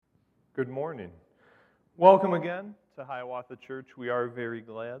Good morning. Welcome again to Hiawatha Church. We are very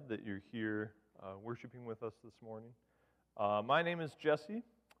glad that you're here worshiping with us this morning. My name is Jesse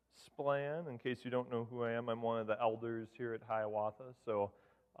Splan. In case you don't know who I am, I'm one of the elders here at Hiawatha. So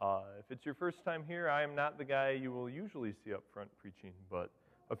if it's your first time here, I am not the guy you will usually see up front preaching, but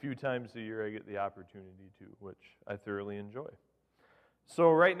a few times a year I get the opportunity to, which I thoroughly enjoy.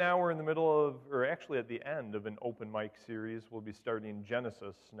 So right now we're in the middle of, or actually at the end of an open mic series. We'll be starting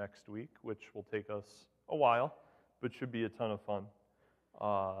Genesis next week, which will take us a while, but should be a ton of fun.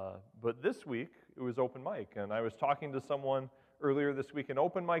 But this week it was open mic, and I was talking to someone earlier this week, and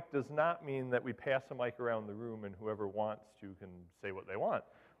open mic does not mean that we pass a mic around the room and whoever wants to can say what they want.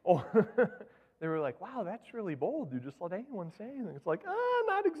 Oh, they were like, wow, that's really bold. You just let anyone say anything. It's like,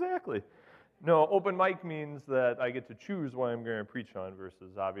 not exactly. No, open mic means that I get to choose what I'm going to preach on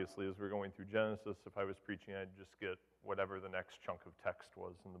versus obviously as we're going through Genesis, if I was preaching, I'd just get whatever the next chunk of text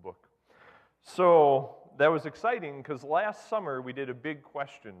was in the book. So that was exciting because last summer we did a big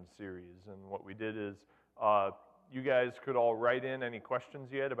question series, and what we did is you guys could all write in any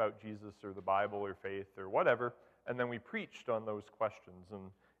questions you had about Jesus or the Bible or faith or whatever, and then we preached on those questions. And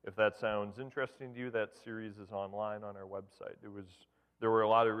if that sounds interesting to you, that series is online on our website. There were a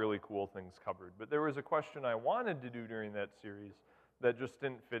lot of really cool things covered. But there was a question I wanted to do during that series that just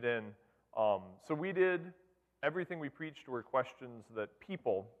didn't fit in. So we did, everything we preached were questions that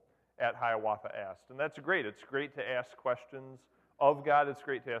people at Hiawatha asked. And that's great. It's great to ask questions of God. It's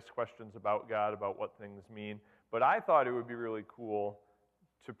great to ask questions about God, about what things mean. But I thought it would be really cool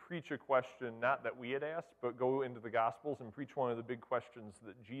to preach a question, not that we had asked, but go into the Gospels and preach one of the big questions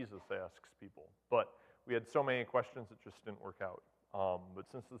that Jesus asks people. But we had so many questions it just didn't work out. But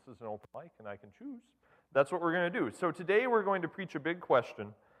since this is an open mic and I can choose, that's what we're going to do. So today we're going to preach a big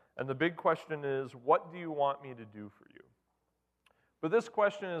question, and the big question is, what do you want me to do for you? But this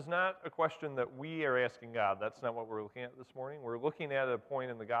question is not a question that we are asking God. That's not what we're looking at this morning. We're looking at a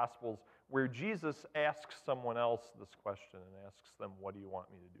point in the Gospels where Jesus asks someone else this question and asks them, what do you want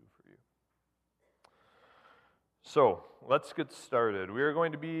me to do for you? So let's get started. We are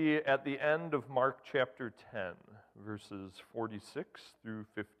going to be at the end of Mark chapter 10, verses 46 through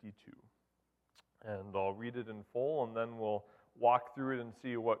 52. And I'll read it in full, and then we'll walk through it and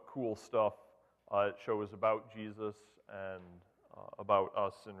see what cool stuff it shows about Jesus and about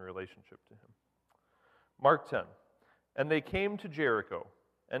us in relationship to him. Mark 10. And they came to Jericho.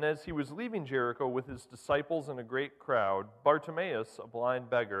 And as he was leaving Jericho with his disciples and a great crowd, Bartimaeus, a blind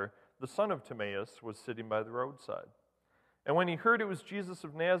beggar, the son of Timaeus, was sitting by the roadside. And when he heard it was Jesus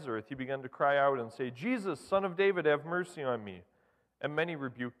of Nazareth, he began to cry out and say, Jesus, Son of David, have mercy on me. And many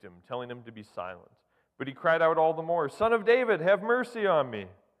rebuked him, telling him to be silent. But he cried out all the more, Son of David, have mercy on me.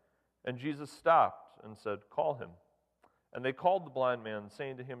 And Jesus stopped and said, Call him. And they called the blind man,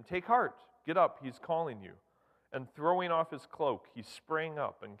 saying to him, Take heart, get up, he's calling you. And throwing off his cloak, he sprang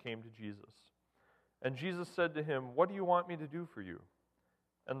up and came to Jesus. And Jesus said to him, What do you want me to do for you?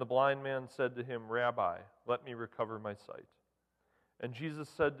 And the blind man said to him, Rabbi, let me recover my sight. And Jesus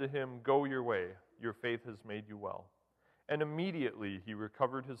said to him, Go your way, your faith has made you well. And immediately he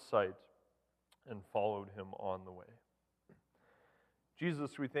recovered his sight and followed him on the way.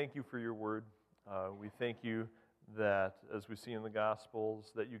 Jesus, we thank you for your word. We thank you that, as we see in the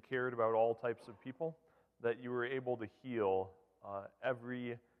Gospels, that you cared about all types of people, that you were able to heal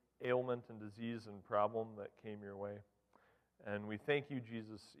every ailment and disease and problem that came your way. And we thank you,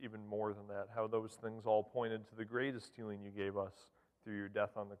 Jesus, even more than that, how those things all pointed to the greatest healing you gave us through your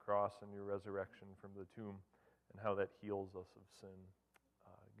death on the cross and your resurrection from the tomb, and how that heals us of sin.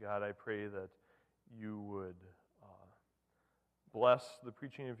 God, I pray that you would bless the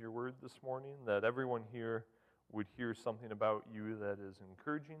preaching of your word this morning, that everyone here would hear something about you that is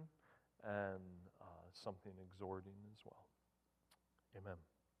encouraging and something exhorting as well. Amen.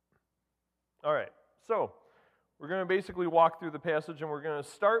 All right, so we're going to basically walk through the passage, and we're going to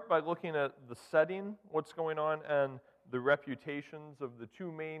start by looking at the setting, what's going on, and the reputations of the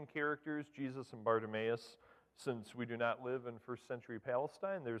two main characters, Jesus and Bartimaeus. Since we do not live in first century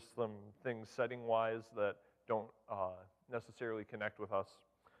Palestine, there's some things setting-wise that don't necessarily connect with us,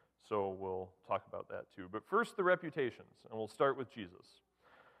 so we'll talk about that too. But first, the reputations, and we'll start with Jesus.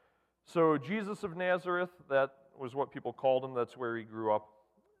 So Jesus of Nazareth, that was what people called him, that's where he grew up,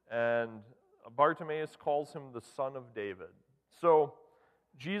 and Bartimaeus calls him the son of David. So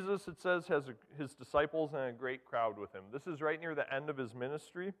Jesus, it says, has his disciples and a great crowd with him. This is right near the end of his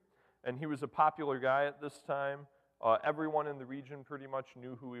ministry, and he was a popular guy at this time. Everyone in the region pretty much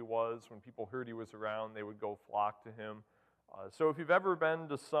knew who he was. When people heard he was around, they would go flock to him. So if you've ever been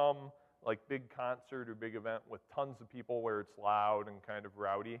to some like big concert or big event with tons of people where it's loud and kind of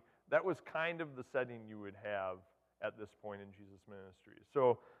rowdy. That was kind of the setting you would have at this point in Jesus' ministry.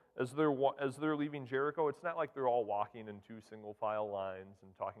 So as they're leaving Jericho, it's not like they're all walking in two single file lines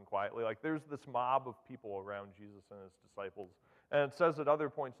and talking quietly. Like there's this mob of people around Jesus and his disciples. And it says at other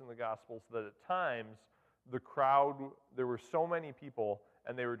points in the Gospels that at times the crowd, there were so many people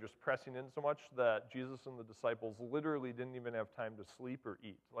and they were just pressing in so much that Jesus and the disciples literally didn't even have time to sleep or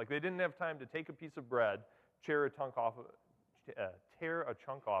eat. Like they didn't have time to take a piece of bread, tear a chunk off of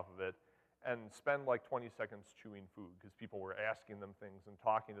it, and spend like 20 seconds chewing food because people were asking them things and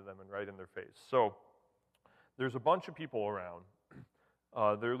talking to them and right in their face. So there's a bunch of people around.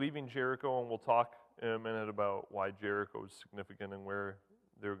 They're leaving Jericho, and we'll talk in a minute about why Jericho is significant and where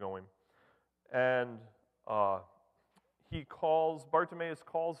they're going. And Bartimaeus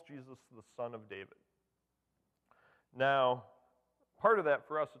calls Jesus the Son of David. Now, part of that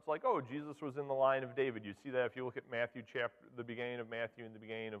for us, it's like, oh, Jesus was in the line of David. You see that if you look at Matthew the beginning of Matthew and the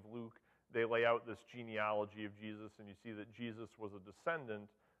beginning of Luke, they lay out this genealogy of Jesus, and you see that Jesus was a descendant,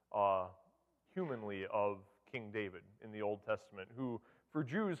 humanly, of King David in the Old Testament, who, for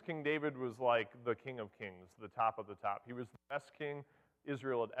Jews, King David was like the king of kings, the top of the top. He was the best king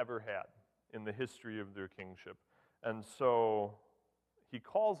Israel had ever had in the history of their kingship. And so he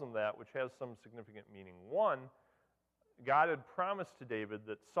calls him that, which has some significant meaning. One, God had promised to David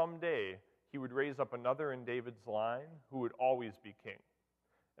that someday he would raise up another in David's line who would always be king.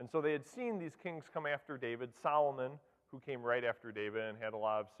 And so they had seen these kings come after David, Solomon, who came right after David and had a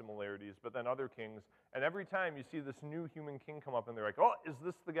lot of similarities, but then other kings. And every time you see this new human king come up and they're like, oh, is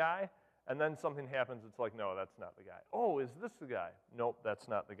this the guy? And then something happens, it's like, no, that's not the guy. Oh, is this the guy? Nope, that's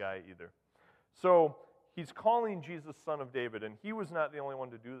not the guy either. So he's calling Jesus Son of David, and he was not the only one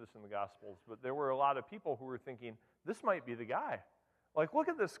to do this in the Gospels, but there were a lot of people who were thinking, this might be the guy. Like, look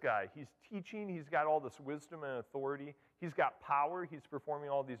at this guy. He's teaching. He's got all this wisdom and authority. He's got power. He's performing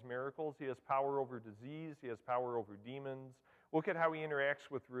all these miracles. He has power over disease. He has power over demons. Look at how he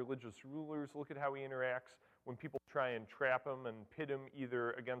interacts with religious rulers. Look at how he interacts when people try and trap him and pit him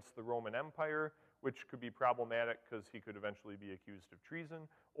either against the Roman Empire, which could be problematic because he could eventually be accused of treason,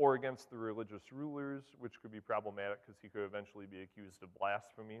 or against the religious rulers, which could be problematic because he could eventually be accused of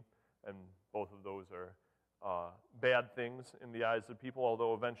blasphemy, and both of those are bad things in the eyes of people,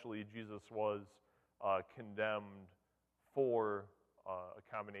 although eventually Jesus was condemned for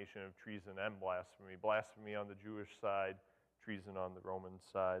a combination of treason and blasphemy. Blasphemy on the Jewish side, treason on the Roman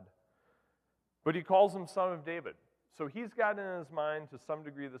side. But he calls him Son of David. So he's got in his mind to some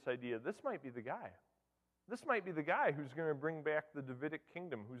degree this idea, this might be the guy. This might be the guy who's going to bring back the Davidic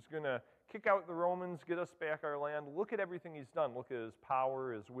kingdom, who's going to kick out the Romans, get us back our land. Look at everything he's done. Look at his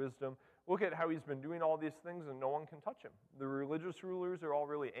power, his wisdom. Look at how he's been doing all these things and no one can touch him. The religious rulers are all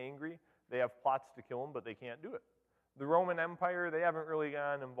really angry. They have plots to kill him, but they can't do it. The Roman Empire, they haven't really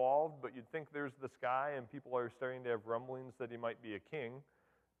gotten involved, but you'd think there's this guy and people are starting to have rumblings that he might be a king,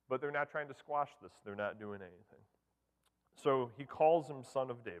 but they're not trying to squash this. They're not doing anything. So he calls him Son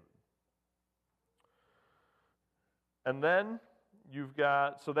of David. And then you've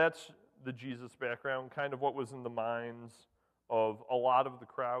got, so that's the Jesus background, kind of what was in the minds of a lot of the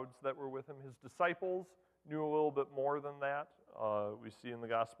crowds that were with him. His disciples knew a little bit more than that, we see in the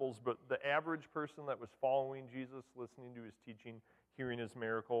Gospels, but the average person that was following Jesus, listening to his teaching, hearing his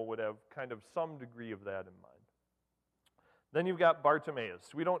miracle, would have kind of some degree of that in mind. Then you've got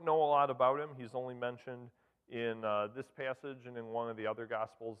Bartimaeus. We don't know a lot about him. He's only mentioned in this passage and in one of the other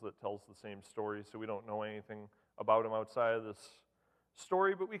Gospels that tells the same story, so we don't know anything about him outside of this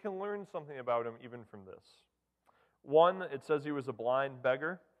story, but we can learn something about him even from this. One, it says he was a blind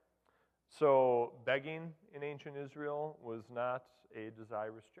beggar. So begging in ancient Israel was not a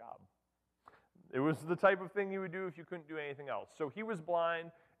desirous job. It was the type of thing you would do if you couldn't do anything else. So he was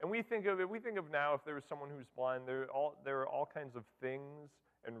blind, and we think of now if there was someone who's blind, there are all kinds of things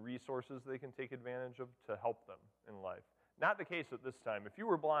and resources they can take advantage of to help them in life. Not the case at this time. If you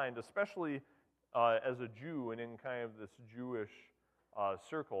were blind, especially as a Jew and in kind of this Jewish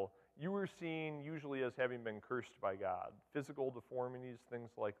circle, you were seen usually as having been cursed by God. Physical deformities,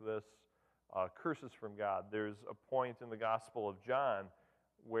 things like this, curses from God. There's a point in the Gospel of John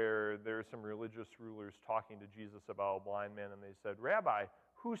where there's some religious rulers talking to Jesus about a blind man, and they said, Rabbi,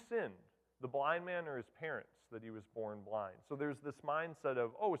 who sinned, the blind man or his parents, that he was born blind? So there's this mindset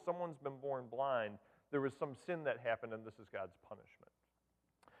of, oh, someone's been born blind, there was some sin that happened, and this is God's punishment.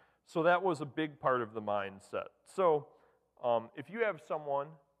 So that was a big part of the mindset. So if you have someone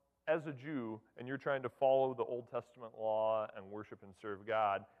as a Jew and you're trying to follow the Old Testament law and worship and serve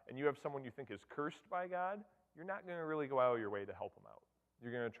God, and you have someone you think is cursed by God, you're not going to really go out of your way to help them out.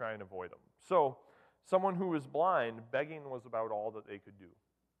 You're going to try and avoid them. So, someone who was blind, begging was about all that they could do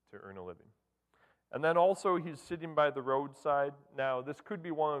to earn a living. And then also, he's sitting by the roadside. Now, this could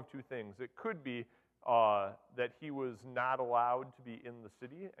be one of two things. It could be that he was not allowed to be in the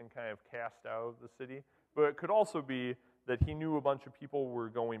city and kind of cast out of the city. But it could also be that he knew a bunch of people were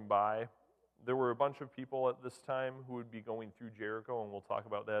going by. There were a bunch of people at this time who would be going through Jericho, and we'll talk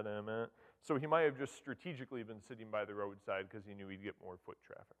about that in a minute. So he might have just strategically been sitting by the roadside because he knew he'd get more foot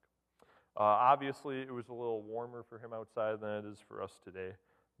traffic. Obviously, it was a little warmer for him outside than it is for us today.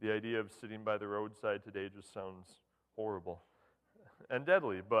 The idea of sitting by the roadside today just sounds horrible and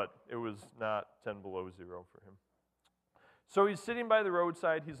deadly, but it was not 10 below zero for him. So he's sitting by the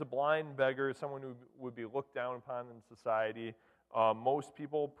roadside. He's a blind beggar, someone who would be looked down upon in society. Most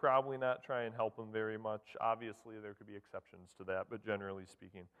people probably not try and help him very much. Obviously, there could be exceptions to that, but generally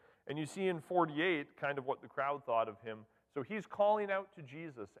speaking. And you see in 48 kind of what the crowd thought of him. So he's calling out to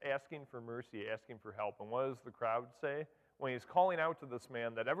Jesus, asking for mercy, asking for help. And what does the crowd say? When he's calling out to this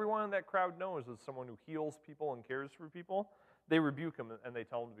man that everyone in that crowd knows is someone who heals people and cares for people, they rebuke him and they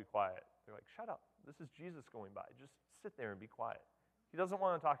tell him to be quiet. They're like, shut up. This is Jesus going by. Just sit there and be quiet. He doesn't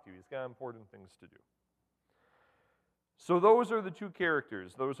want to talk to you. He's got important things to do. So those are the two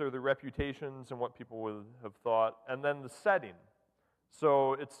characters. Those are the reputations and what people would have thought. And then the setting.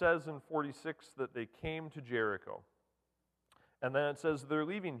 So it says in 46 that they came to Jericho. And then it says they're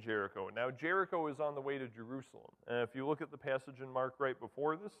leaving Jericho. Now, Jericho is on the way to Jerusalem. And if you look at the passage in Mark right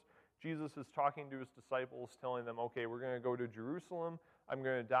before this, Jesus is talking to his disciples, telling them, okay, we're going to go to Jerusalem. I'm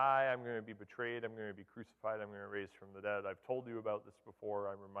going to die. I'm going to be betrayed. I'm going to be crucified. I'm going to raise from the dead. I've told you about this before.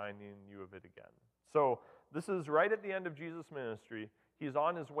 I'm reminding you of it again. So this is right at the end of Jesus' ministry. He's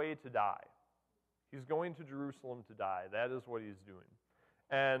on his way to die. He's going to Jerusalem to die. That is what he's doing.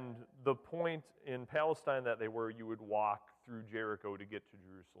 And the point in Palestine that they were, you would walk through Jericho to get to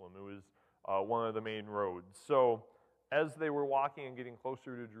Jerusalem. It was one of the main roads. So as they were walking and getting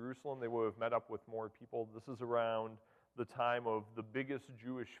closer to Jerusalem, they would have met up with more people. This is around the time of the biggest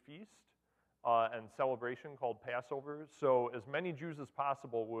Jewish feast and celebration called Passover. So as many Jews as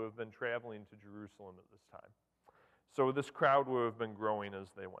possible would have been traveling to Jerusalem at this time. So this crowd would have been growing as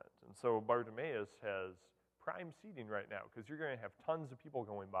they went. And so Bartimaeus has prime seating right now because you're going to have tons of people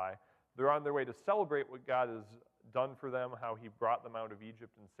going by. They're on their way to celebrate what God has done for them, how he brought them out of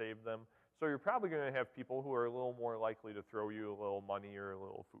Egypt and saved them. So you're probably going to have people who are a little more likely to throw you a little money or a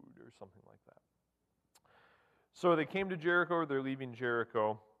little food or something like that. So they came to Jericho. They're leaving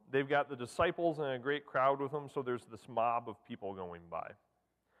Jericho. They've got the disciples and a great crowd with them, so there's this mob of people going by.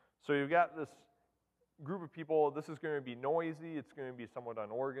 So you've got this group of people. This is going to be noisy. It's going to be somewhat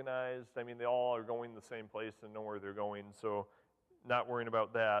unorganized. I mean, they all are going the same place and know where they're going, so not worrying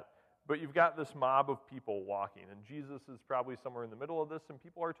about that. But you've got this mob of people walking, and Jesus is probably somewhere in the middle of this, and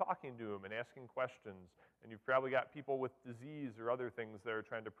people are talking to him and asking questions. And you've probably got people with disease or other things that are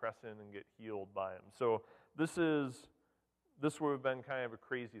trying to press in and get healed by him. So this would have been kind of a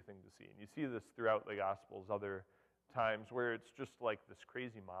crazy thing to see. And you see this throughout the Gospels other times where it's just like this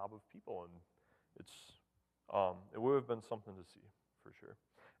crazy mob of people, and it would have been something to see for sure.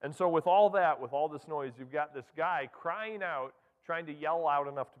 And so with all that, with all this noise, you've got this guy crying out, trying to yell out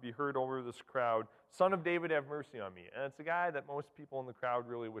enough to be heard over this crowd, Son of David, have mercy on me. And it's a guy that most people in the crowd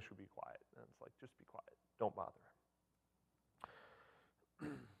really wish would be quiet. And it's like, just be quiet. Don't bother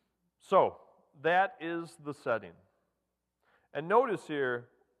him. So, that is the setting. And notice here,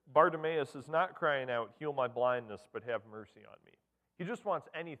 Bartimaeus is not crying out, heal my blindness, but have mercy on me. He just wants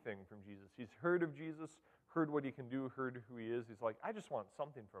anything from Jesus. He's heard of Jesus, heard what he can do, heard who he is. He's like, I just want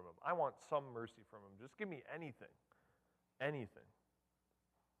something from him. I want some mercy from him. Just give me anything. Anything.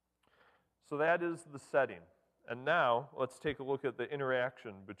 So that is the setting. And now, let's take a look at the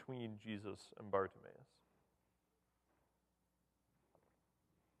interaction between Jesus and Bartimaeus.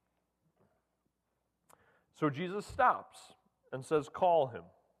 So Jesus stops and says, call him.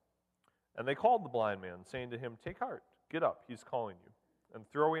 And they called the blind man, saying to him, take heart, get up, he's calling you. And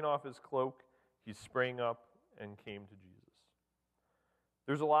throwing off his cloak, he sprang up and came to Jesus.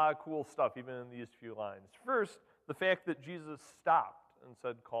 There's a lot of cool stuff, even in these few lines. First, the fact that Jesus stopped and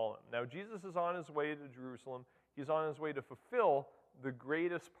said, call him. Now, Jesus is on his way to Jerusalem. He's on his way to fulfill the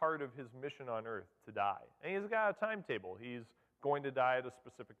greatest part of his mission on earth, to die. And he's got a timetable. He's going to die at a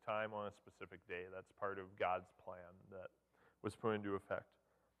specific time on a specific day. That's part of God's plan that was put into effect.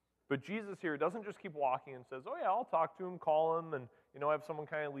 But Jesus here doesn't just keep walking and says, oh yeah, I'll talk to him, call him, and have someone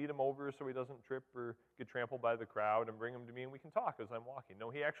kind of lead him over so he doesn't trip or get trampled by the crowd and bring him to me and we can talk as I'm walking.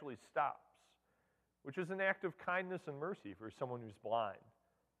 No, he actually stops, which is an act of kindness and mercy for someone who's blind.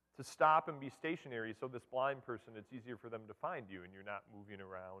 to stop and be stationary so this blind person, it's easier for them to find you and you're not moving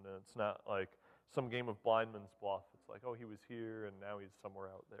around. And it's not like some game of blindman's bluff. It's like, oh, he was here and now he's somewhere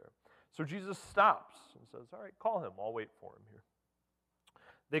out there. So Jesus stops and says, all right, call him. I'll wait for him here.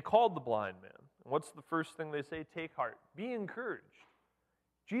 They called the blind man. And what's the first thing they say? Take heart. Be encouraged.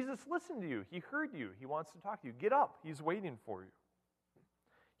 Jesus listened to you. He heard you. He wants to talk to you. Get up. He's waiting for you.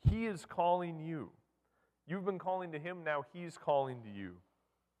 He is calling you. You've been calling to him. Now he's calling to you.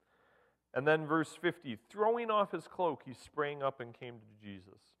 And then verse 50, throwing off his cloak, he sprang up and came to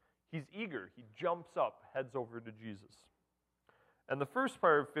Jesus. He's eager. He jumps up, heads over to Jesus. And the first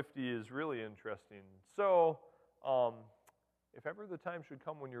part of 50 is really interesting. So, if ever the time should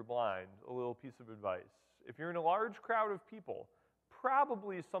come when you're blind, a little piece of advice. If you're in a large crowd of people,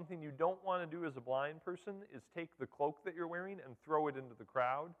 probably something you don't want to do as a blind person is take the cloak that you're wearing and throw it into the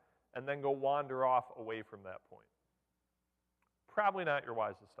crowd and then go wander off away from that point. Probably not your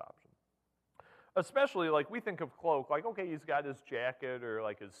wisest option. Especially, like, we think of cloak, like, okay, he's got his jacket or,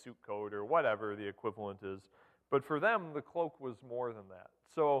 like, his suit coat or whatever the equivalent is. But for them, the cloak was more than that.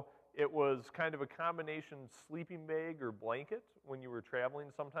 So it was kind of a combination sleeping bag or blanket when you were traveling.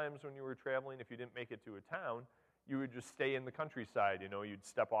 Sometimes when you were traveling, if you didn't make it to a town, you would just stay in the countryside. You know, you'd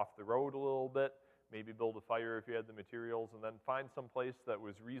step off the road a little bit, maybe build a fire if you had the materials, and then find some place that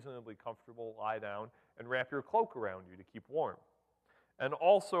was reasonably comfortable, lie down, and wrap your cloak around you to keep warm. And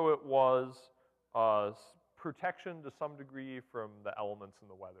also it was protection to some degree from the elements in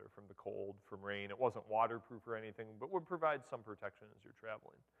the weather, from the cold, from rain. It wasn't waterproof or anything, but would provide some protection as you're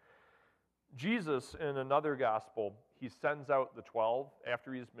traveling. Jesus, in another gospel, he sends out the 12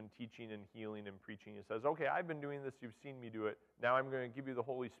 after he's been teaching and healing and preaching. He says, okay, I've been doing this. You've seen me do it. Now I'm going to give you the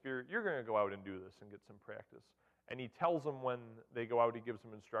Holy Spirit. You're going to go out and do this and get some practice. And he tells them when they go out, he gives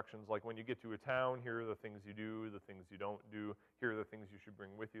them instructions like when you get to a town, here are the things you do, the things you don't do. Here are the things you should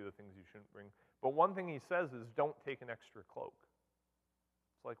bring with you, the things you shouldn't bring. But one thing he says is don't take an extra cloak.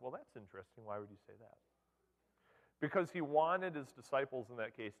 It's like, well, that's interesting. Why would he say that? Because he wanted his disciples in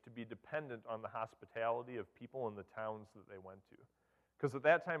that case to be dependent on the hospitality of people in the towns that they went to. Because at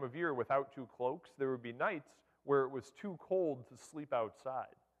that time of year, without two cloaks, there would be nights where it was too cold to sleep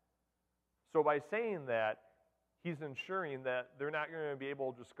outside. So by saying that, he's ensuring that they're not going to be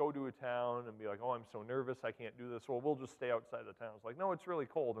able to just go to a town and be like, oh, I'm so nervous, I can't do this. Well, we'll just stay outside the town. It's like, no, it's really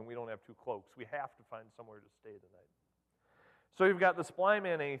cold and we don't have two cloaks. We have to find somewhere to stay the night. So you've got this blind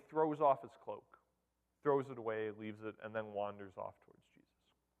man and he throws off his cloak, throws it away, leaves it, and then wanders off towards Jesus.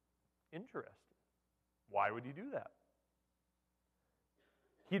 Interesting. Why would he do that?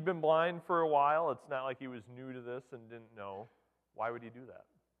 He'd been blind for a while. It's not like he was new to this and didn't know. Why would he do that?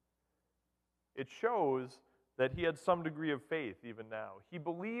 It shows that he had some degree of faith even now. He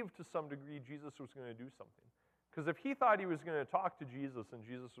believed to some degree Jesus was going to do something. Because if he thought he was going to talk to Jesus and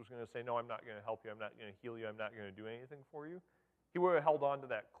Jesus was going to say, no, I'm not going to help you, I'm not going to heal you, I'm not going to do anything for you, he would have held on to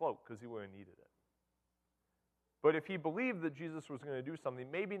that cloak because he would have needed it. But if he believed that Jesus was going to do something,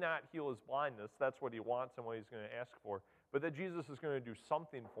 maybe not heal his blindness, that's what he wants and what he's going to ask for, but that Jesus is going to do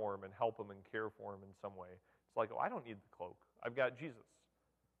something for him and help him and care for him in some way. It's like, oh, I don't need the cloak. I've got Jesus.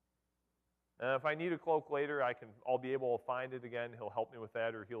 And if I need a cloak later, I'll be able to find it again. He'll help me with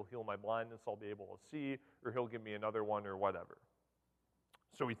that, or he'll heal my blindness. I'll be able to see, or he'll give me another one, or whatever.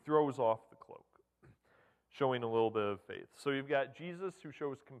 So he throws off the cloak, showing a little bit of faith. So you've got Jesus who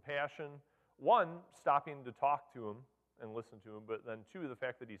shows compassion. One, stopping to talk to him and listen to him, but then two, the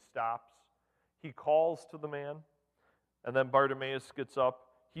fact that he stops. He calls to the man, and then Bartimaeus gets up.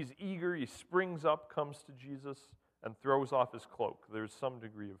 He's eager. He springs up, comes to Jesus, and throws off his cloak. There's some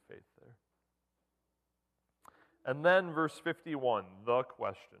degree of faith there. And then verse 51, the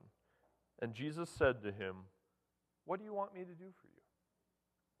question. And Jesus said to him, what do you want me to do for you?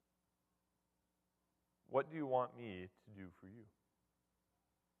 What do you want me to do for you?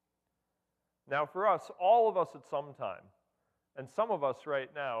 Now for us, all of us at some time, and some of us right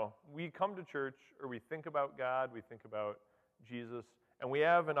now, we come to church or we think about God, we think about Jesus, and we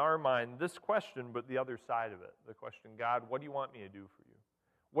have in our mind this question, but the other side of it. The question, God, what do you want me to do for you?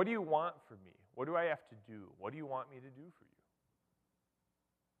 What do you want from me? What do I have to do? What do you want me to do for you?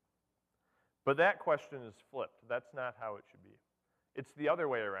 But that question is flipped. That's not how it should be. It's the other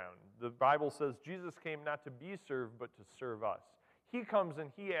way around. The Bible says Jesus came not to be served, but to serve us. He comes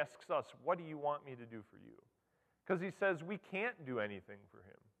and he asks us, what do you want me to do for you? Because he says we can't do anything for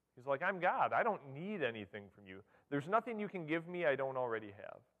him. He's like, I'm God. I don't need anything from you. There's nothing you can give me I don't already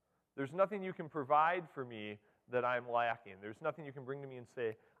have. There's nothing you can provide for me that I'm lacking. There's nothing you can bring to me and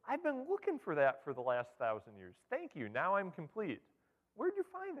say, I've been looking for that for the last 1,000 years. Thank you. Now I'm complete. Where'd you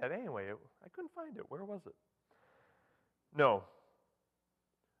find that anyway? I couldn't find it. Where was it? No.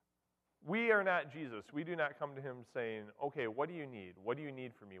 We are not Jesus. We do not come to him saying, okay, what do you need? What do you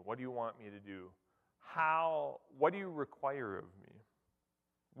need from me? What do you want me to do? What do you require of me?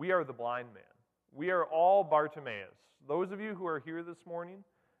 We are the blind man. We are all Bartimaeus. Those of you who are here this morning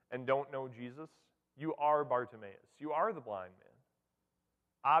and don't know Jesus, you are Bartimaeus. You are the blind man.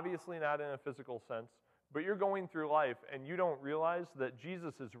 Obviously not in a physical sense, but you're going through life and you don't realize that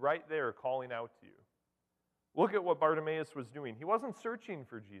Jesus is right there calling out to you. Look at what Bartimaeus was doing. He wasn't searching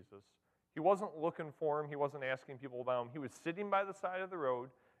for Jesus. He wasn't looking for him. He wasn't asking people about him. He was sitting by the side of the road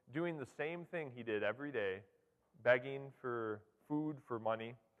doing the same thing he did every day, begging for food, for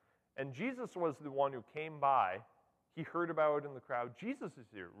money. And Jesus was the one who came by. He heard about it in the crowd. Jesus is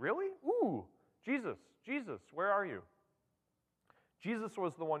here. Really? Ooh, Jesus, where are you? Jesus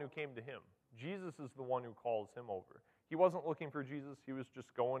was the one who came to him. Jesus is the one who calls him over. He wasn't looking for Jesus. He was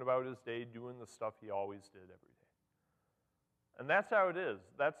just going about his day, doing the stuff he always did every day. And that's how it is.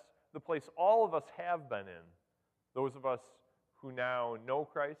 That's the place all of us have been in. Those of us who now know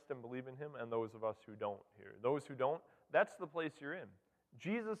Christ and believe in him, and those of us who don't here. Those who don't, that's the place you're in.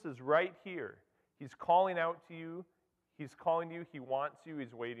 Jesus is right here. He's calling out to you. He's calling to you. He wants you.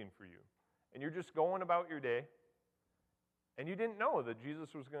 He's waiting for you. And you're just going about your day, and you didn't know that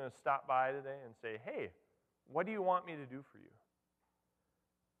Jesus was going to stop by today and say, hey, what do you want me to do for you?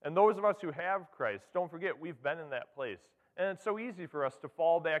 And those of us who have Christ, don't forget, we've been in that place. And it's so easy for us to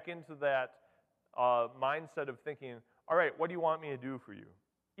fall back into that mindset of thinking, all right, what do you want me to do for you?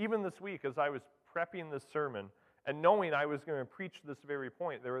 Even this week, as I was prepping this sermon and knowing I was going to preach this very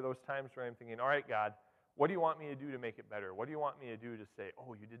point, there were those times where I'm thinking, all right, God, what do you want me to do to make it better? What do you want me to do to say,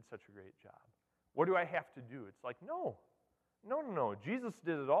 oh, you did such a great job? What do I have to do? It's like, no. Jesus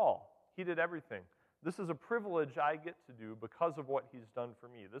did it all. He did everything. This is a privilege I get to do because of what he's done for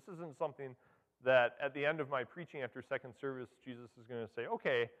me. This isn't something that at the end of my preaching after second service, Jesus is going to say,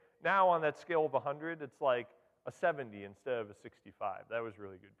 okay, now on that scale of 100, it's like a 70 instead of a 65. That was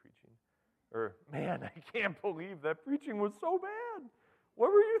really good preaching. Or, man, I can't believe that preaching was so bad.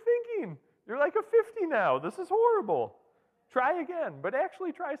 What were you thinking? You're like a 50 now. This is horrible. Try again, but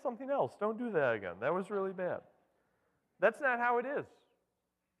actually try something else. Don't do that again. That was really bad. That's not how it is.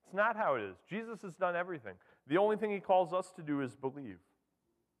 It's not how it is. Jesus has done everything. The only thing he calls us to do is believe.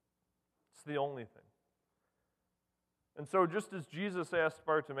 It's the only thing. And so just as Jesus asked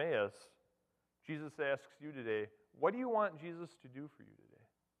Bartimaeus, Jesus asks you today, what do you want Jesus to do for you today?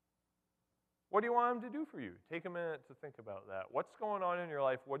 What do you want him to do for you? Take a minute to think about that. What's going on in your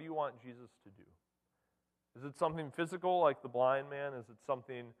life? What do you want Jesus to do? Is it something physical like the blind man? Is it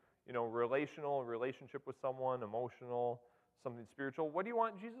something, relational, a relationship with someone, emotional, something spiritual? What do you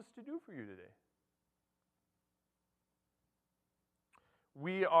want Jesus to do for you today?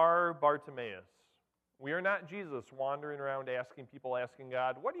 We are Bartimaeus. We are not Jesus wandering around asking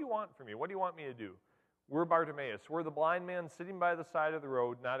God, what do you want from me? What do you want me to do? We're Bartimaeus. We're the blind man sitting by the side of the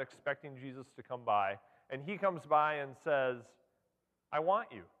road, not expecting Jesus to come by. And he comes by and says, I want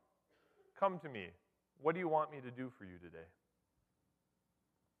you. Come to me. What do you want me to do for you today?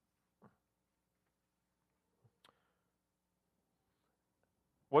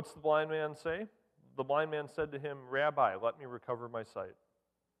 What's the blind man say? The blind man said to him, Rabbi, let me recover my sight.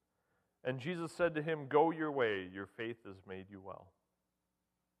 And Jesus said to him, go your way, your faith has made you well.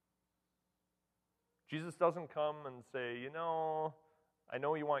 Jesus doesn't come and say, I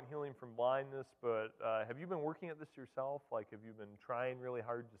know you want healing from blindness, but have you been working at this yourself? Like, have you been trying really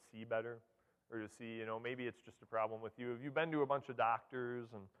hard to see better? Or to see, maybe it's just a problem with you. Have you been to a bunch of doctors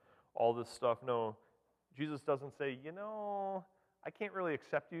and all this stuff? No, Jesus doesn't say, I can't really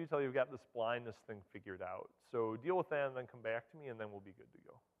accept you until you've got this blindness thing figured out. So deal with that and then come back to me and then we'll be good to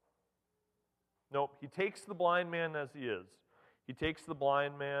go. Nope, he takes the blind man as he is. He takes the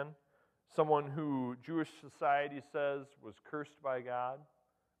blind man, someone who Jewish society says was cursed by God,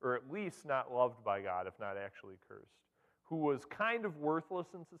 or at least not loved by God, if not actually cursed, who was kind of worthless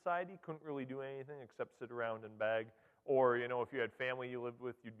in society, couldn't really do anything except sit around and beg, or, if you had family you lived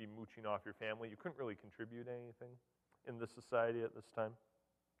with, you'd be mooching off your family. You couldn't really contribute anything in this society at this time.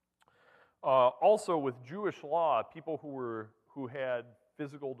 Also, with Jewish law, people who had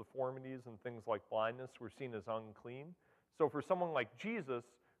physical deformities and things like blindness were seen as unclean. So for someone like Jesus,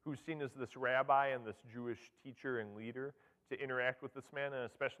 who's seen as this rabbi and this Jewish teacher and leader, to interact with this man and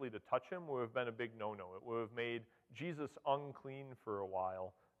especially to touch him would have been a big no-no. It would have made Jesus unclean for a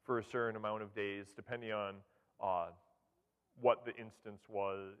while, for a certain amount of days, depending on what the instance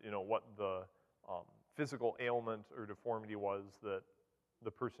was, what the physical ailment or deformity was that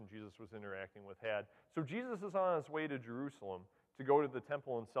the person Jesus was interacting with had. So Jesus is on his way to Jerusalem to go to the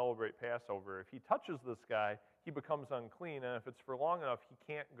temple and celebrate Passover. If he touches this guy, he becomes unclean, and if it's for long enough, he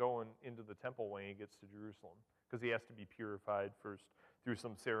can't go into the temple when he gets to Jerusalem, because he has to be purified first through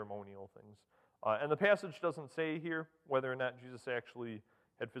some ceremonial things. And the passage doesn't say here whether or not Jesus actually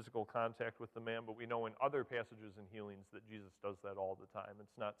had physical contact with the man, but we know in other passages and healings that Jesus does that all the time.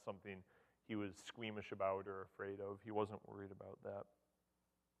 It's not something he was squeamish about or afraid of. He wasn't worried about that.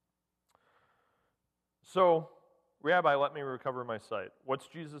 So, Rabbi, let me recover my sight. What's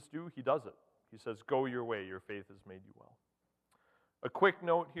Jesus do? He does it. He says, go your way, your faith has made you well. A quick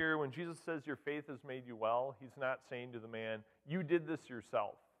note here, when Jesus says your faith has made you well, he's not saying to the man, you did this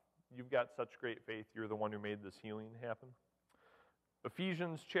yourself. You've got such great faith, you're the one who made this healing happen.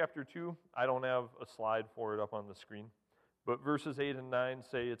 Ephesians chapter 2, I don't have a slide for it up on the screen, but verses 8 and 9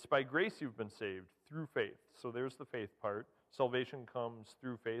 say, it's by grace you've been saved, through faith. So there's the faith part. Salvation comes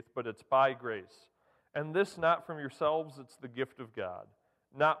through faith, but it's by grace. And this not from yourselves, it's the gift of God,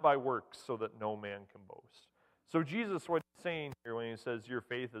 not by works, so that no man can boast. So Jesus, what he's saying here when he says your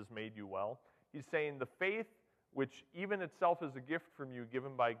faith has made you well, he's saying the faith, which even itself is a gift from you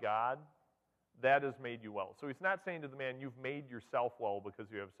given by God, that has made you well. So he's not saying to the man, you've made yourself well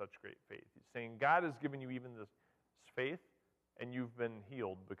because you have such great faith. He's saying God has given you even this faith, and you've been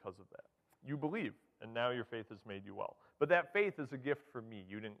healed because of that. You believe, and now your faith has made you well. But that faith is a gift from me.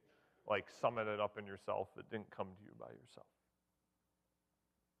 You didn't summon it up in yourself. It didn't come to you by yourself.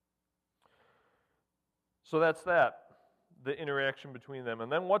 So that's that, the interaction between them.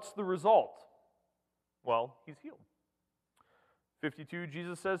 And then what's the result? Well, he's healed. 52,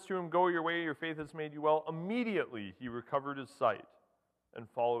 Jesus says to him, go your way, your faith has made you well. Immediately he recovered his sight and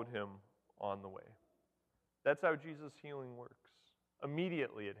followed him on the way. That's how Jesus' healing works.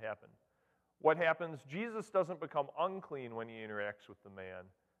 Immediately it happened. What happens? Jesus doesn't become unclean when he interacts with the man.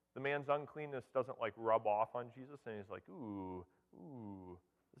 The man's uncleanness doesn't rub off on Jesus, and he's like, ooh,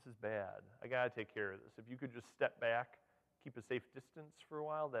 this is bad. I got to take care of this. If you could just step back, keep a safe distance for a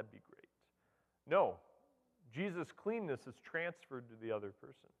while, that'd be great. No. Jesus' cleanness is transferred to the other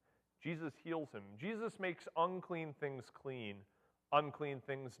person. Jesus heals him. Jesus makes unclean things clean. Unclean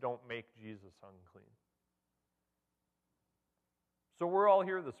things don't make Jesus unclean. So we're all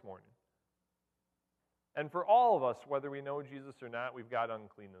here this morning. And for all of us, whether we know Jesus or not, we've got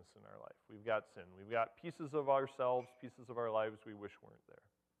uncleanness in our life. We've got sin. We've got pieces of ourselves, pieces of our lives we wish weren't there.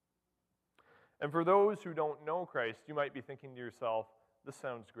 And for those who don't know Christ, you might be thinking to yourself, this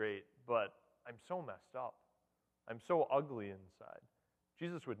sounds great, but I'm so messed up. I'm so ugly inside.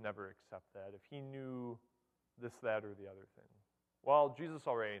 Jesus would never accept that if he knew this, that, or the other thing. Well, Jesus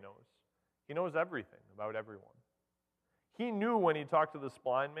already knows. He knows everything about everyone. He knew when he talked to this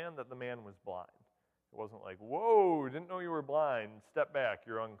blind man that the man was blind. It wasn't like, whoa, didn't know you were blind. Step back,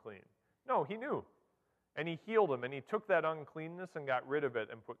 you're unclean. No, he knew. And he healed him, and he took that uncleanness and got rid of it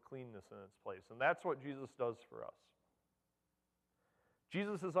and put cleanness in its place. And that's what Jesus does for us.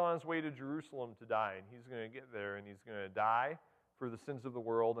 Jesus is on his way to Jerusalem to die, and he's going to get there, and he's going to die for the sins of the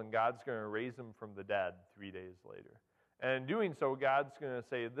world, and God's going to raise him from the dead 3 days later. And in doing so, God's going to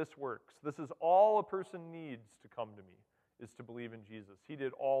say, this works. This is all a person needs to come to me, is to believe in Jesus. He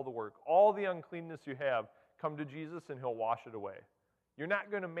did all the work. All the uncleanness you have, come to Jesus, and he'll wash it away. You're not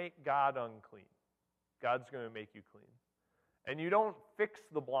going to make God unclean. God's going to make you clean. And you don't fix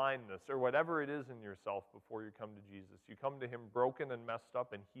the blindness or whatever it is in yourself before you come to Jesus. You come to him broken and messed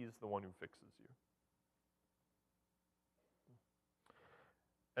up, and he's the one who fixes you.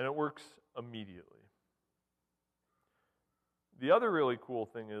 And it works immediately. The other really cool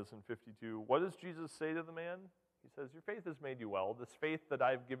thing is in 52, what does Jesus say to the man? He says, your faith has made you well. This faith that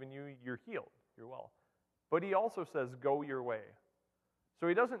I've given you, you're healed. You're well. But he also says, go your way. So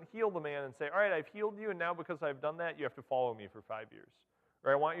he doesn't heal the man and say, all right, I've healed you, and now because I've done that, you have to follow me for 5 years.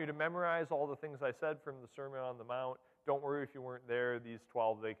 Or I want you to memorize all the things I said from the Sermon on the Mount. Don't worry if you weren't there. These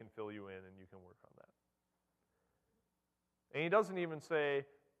 12, they can fill you in, and you can work on that. And he doesn't even say,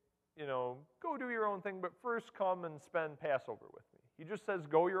 go do your own thing, but first come and spend Passover with me. He just says,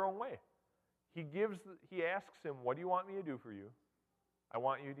 go your own way. He asks him, what do you want me to do for you? I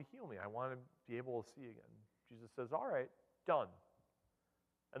want you to heal me. I want to be able to see again. Jesus says, all right, done.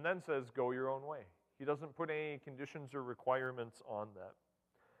 And then says, go your own way. He doesn't put any conditions or requirements on that.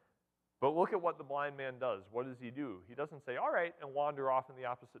 But look at what the blind man does. What does he do? He doesn't say, all right, and wander off in the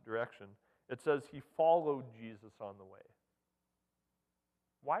opposite direction. It says he followed Jesus on the way.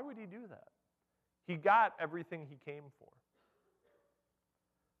 Why would he do that? He got everything he came for.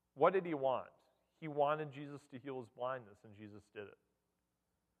 What did he want? He wanted Jesus to heal his blindness, and Jesus did it.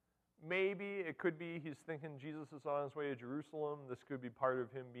 Maybe it could be he's thinking Jesus is on his way to Jerusalem. This could be part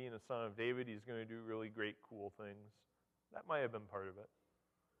of him being a son of David. He's going to do really great, cool things. That might have been part of it.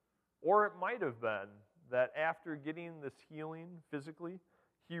 Or it might have been that after getting this healing physically,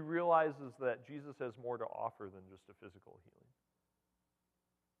 he realizes that Jesus has more to offer than just a physical healing.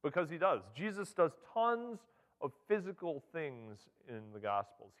 Because he does. Jesus does tons of physical things in the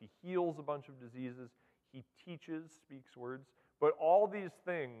Gospels. He heals a bunch of diseases. He teaches, speaks words. But all these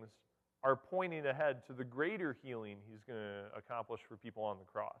things are pointing ahead to the greater healing he's going to accomplish for people on the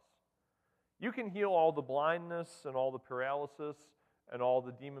cross. You can heal all the blindness and all the paralysis and all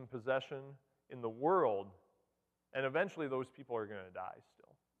the demon possession in the world, and eventually those people are going to die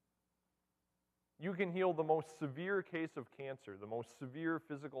still. You can heal the most severe case of cancer, the most severe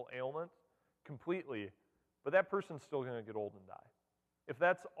physical ailment, completely, but that person's still going to get old and die. If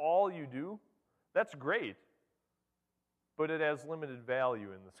that's all you do, that's great, but it has limited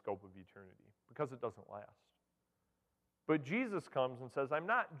value in the scope of eternity because it doesn't last. But Jesus comes and says, I'm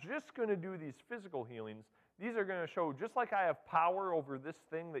not just going to do these physical healings. These are going to show, just like I have power over this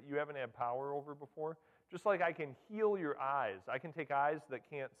thing that you haven't had power over before, just like I can heal your eyes. I can take eyes that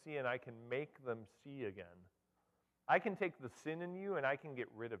can't see and I can make them see again. I can take the sin in you and I can get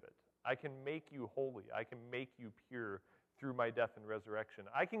rid of it. I can make you holy. I can make you pure through my death and resurrection.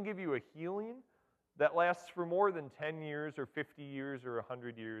 I can give you a healing that lasts for more than 10 years or 50 years or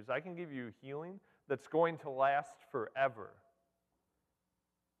 100 years. I can give you a healing that's going to last forever.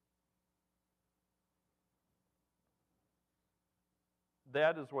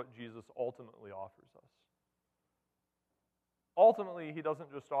 That is what Jesus ultimately offers us. Ultimately, he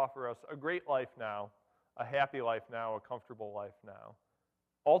doesn't just offer us a great life now, a happy life now, a comfortable life now.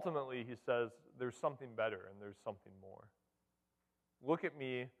 Ultimately, he says, there's something better and there's something more. Look at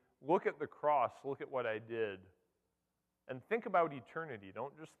me, look at the cross, look at what I did, and think about eternity.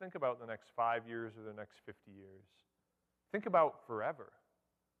 Don't just think about the next 5 years or the next 50 years. Think about forever.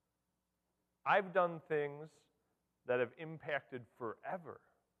 I've done things that have impacted forever.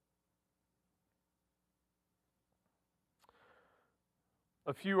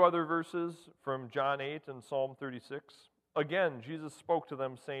 A few other verses from John 8 and Psalm 36. Again, Jesus spoke to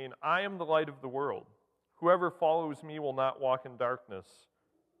them, saying, I am the light of the world. Whoever follows me will not walk in darkness,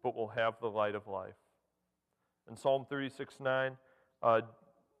 but will have the light of life. In Psalm 36:9,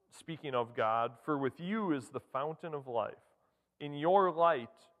 speaking of God, for with you is the fountain of life. In your light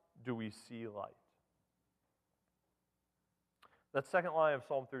do we see light. That second line of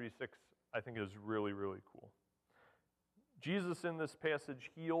Psalm 36, I think, is really, really cool. Jesus in this passage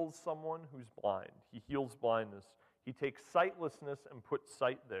heals someone who's blind. He heals blindness. He takes sightlessness and puts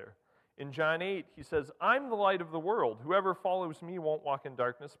sight there. In John 8, he says, I'm the light of the world. Whoever follows me won't walk in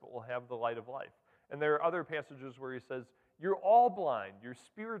darkness, but will have the light of life. And there are other passages where he says, you're all blind. You're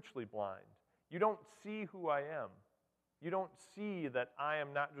spiritually blind. You don't see who I am. You don't see that I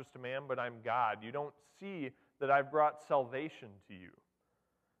am not just a man, but I'm God. You don't see that I've brought salvation to you.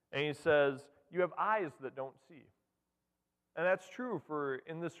 And he says, you have eyes that don't see. And that's true for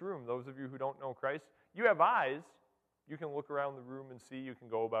in this room, those of you who don't know Christ. You have eyes. You can look around the room and see. You can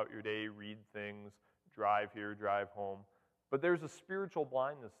go about your day, read things, drive here, drive home. But there's a spiritual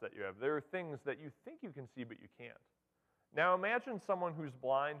blindness that you have. There are things that you think you can see, but you can't. Now imagine someone who's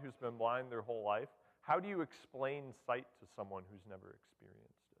blind, who's been blind their whole life. How do you explain sight to someone who's never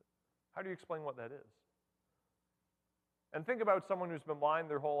experienced it? How do you explain what that is? And think about someone who's been blind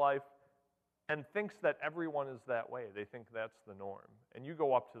their whole life and thinks that everyone is that way. They think that's the norm. And you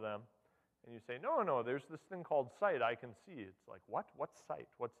go up to them and you say, no, there's this thing called sight I can see. It's like, what? What's sight?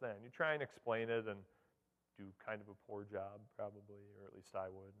 What's that? And you try and explain it and do kind of a poor job, probably, or at least I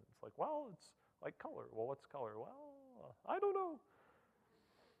would. And it's like, well, it's like color. Well, what's color? Well, I don't know.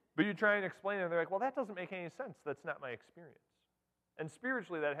 But you try and explain it, and they're like, well, that doesn't make any sense. That's not my experience. And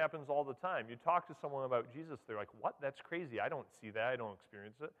spiritually, that happens all the time. You talk to someone about Jesus, they're like, what? That's crazy. I don't see that. I don't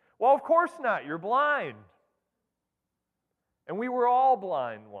experience it. Well, of course not. You're blind. And we were all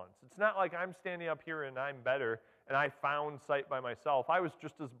blind once. It's not like I'm standing up here and I'm better and I found sight by myself. I was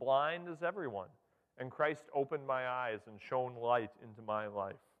just as blind as everyone. And Christ opened my eyes and shone light into my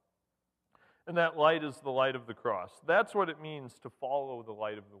life. And that light is the light of the cross. That's what it means to follow the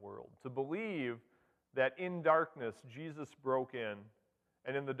light of the world. To believe that in darkness, Jesus broke in.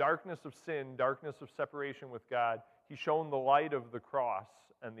 And in the darkness of sin, darkness of separation with God, he shone the light of the cross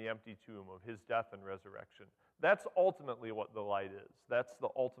and the empty tomb of his death and resurrection. That's ultimately what the light is. That's the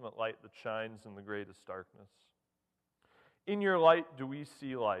ultimate light that shines in the greatest darkness. In your light do we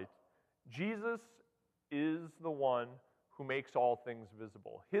see light. Jesus is the one who makes all things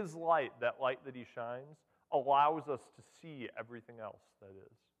visible. His light, that light that he shines, allows us to see everything else that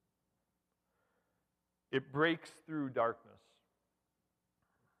is. It breaks through darkness.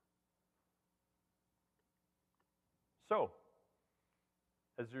 So,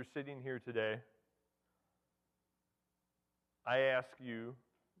 as you're sitting here today, I ask you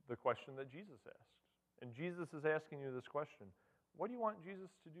the question that Jesus asked. And Jesus is asking you this question: what do you want Jesus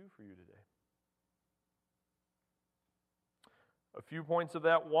to do for you today? A few points of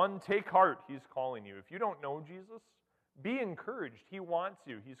that. One, take heart. He's calling you. If you don't know Jesus, be encouraged. He wants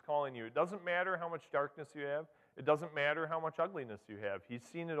you. He's calling you. It doesn't matter how much darkness you have. It doesn't matter how much ugliness you have. He's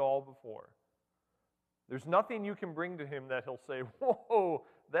seen it all before. There's nothing you can bring to him that he'll say, whoa,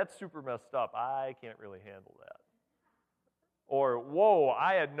 that's super messed up. I can't really handle that. Or, whoa,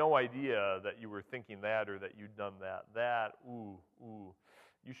 I had no idea that you were thinking that or that you'd done that. Ooh,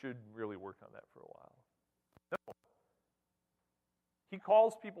 you should really work on that for a while. No. He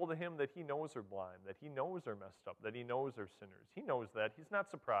calls people to him that he knows are blind, that he knows are messed up, that he knows are sinners. He knows that. He's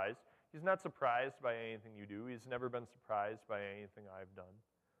not surprised. He's not surprised by anything you do. He's never been surprised by anything I've done.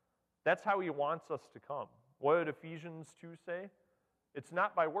 That's how he wants us to come. What did Ephesians 2 say? It's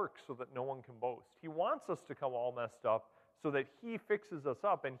not by works so that no one can boast. He wants us to come all messed up so that he fixes us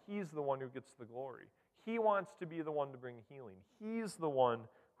up and he's the one who gets the glory. He wants to be the one to bring healing. He's the one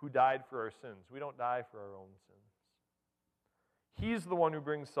who died for our sins. We don't die for our own sins. He's the one who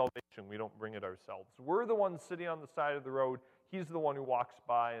brings salvation. We don't bring it ourselves. We're the ones sitting on the side of the road. He's the one who walks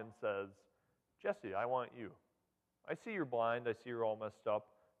by and says, Jesse, I want you. I see you're blind. I see you're all messed up.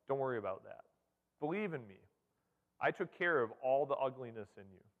 Don't worry about that. Believe in me. I took care of all the ugliness in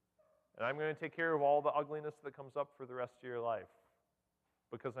you. And I'm going to take care of all the ugliness that comes up for the rest of your life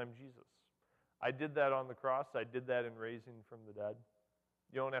because I'm Jesus. I did that on the cross. I did that in raising from the dead.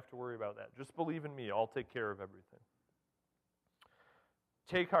 You don't have to worry about that. Just believe in me. I'll take care of everything.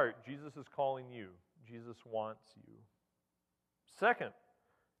 Take heart. Jesus is calling you. Jesus wants you. Second,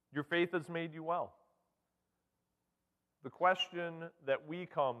 your faith has made you well. The question that we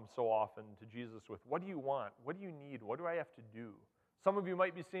come so often to Jesus with, what do you want? What do you need? What do I have to do? Some of you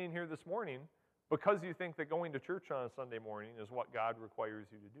might be sitting here this morning because you think that going to church on a Sunday morning is what God requires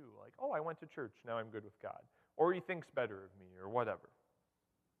you to do. Like, oh, I went to church, now I'm good with God. Or he thinks better of me, or whatever.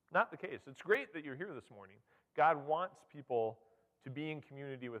 Not the case. It's great that you're here this morning. God wants people to be in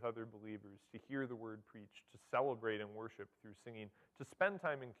community with other believers, to hear the word preached, to celebrate and worship through singing, to spend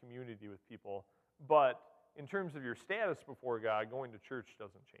time in community with people. But in terms of your status before God, going to church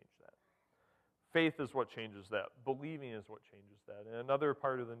doesn't change that. Faith is what changes that. Believing is what changes that. In another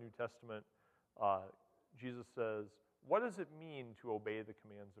part of the New Testament, Jesus says, what does it mean to obey the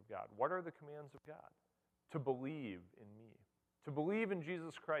commands of God? What are the commands of God? To believe in me. To believe in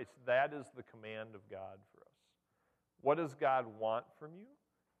Jesus Christ, that is the command of God for us. What does God want from you?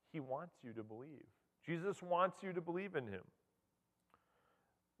 He wants you to believe. Jesus wants you to believe in him.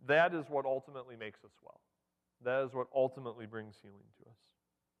 That is what ultimately makes us well. That is what ultimately brings healing to us.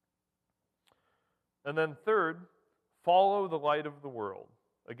 And then third, follow the light of the world.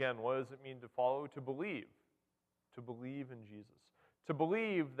 Again, what does it mean to follow? To believe. To believe in Jesus. To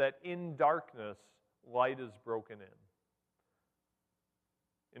believe that in darkness, light is broken in.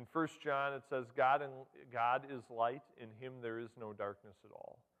 In 1 John, it says, God is light. In him there is no darkness at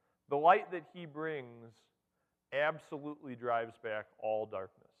all. The light that he brings absolutely drives back all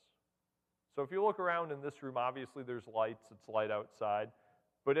darkness. So if you look around in this room, obviously there's lights. It's light outside.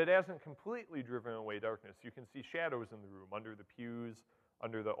 But it hasn't completely driven away darkness. You can see shadows in the room, under the pews,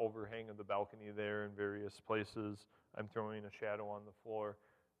 under the overhang of the balcony there in various places. I'm throwing a shadow on the floor.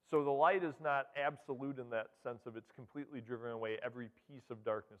 So the light is not absolute in that sense of it's completely driven away every piece of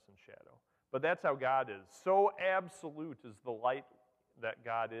darkness and shadow. But that's how God is. So absolute is the light that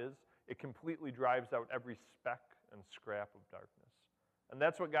God is, it completely drives out every speck and scrap of darkness. And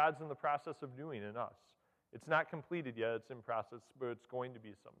that's what God's in the process of doing in us. It's not completed yet, it's in process, but it's going to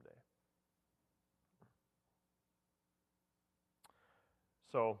be someday.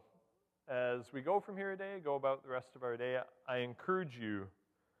 So, as we go from here today, go about the rest of our day, I encourage you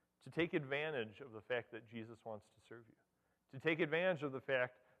to take advantage of the fact that Jesus wants to serve you. To take advantage of the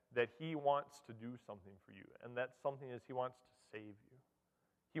fact that he wants to do something for you. And that something is he wants to save you.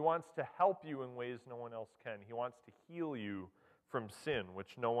 He wants to help you in ways no one else can. He wants to heal you from sin,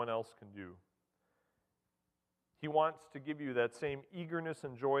 which no one else can do. He wants to give you that same eagerness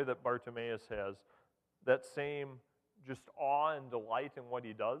and joy that Bartimaeus has, that same just awe and delight in what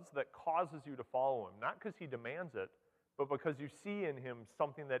he does that causes you to follow him. Not because he demands it, but because you see in him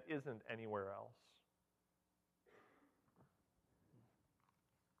something that isn't anywhere else.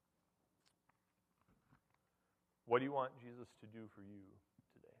 What do you want Jesus to do for you?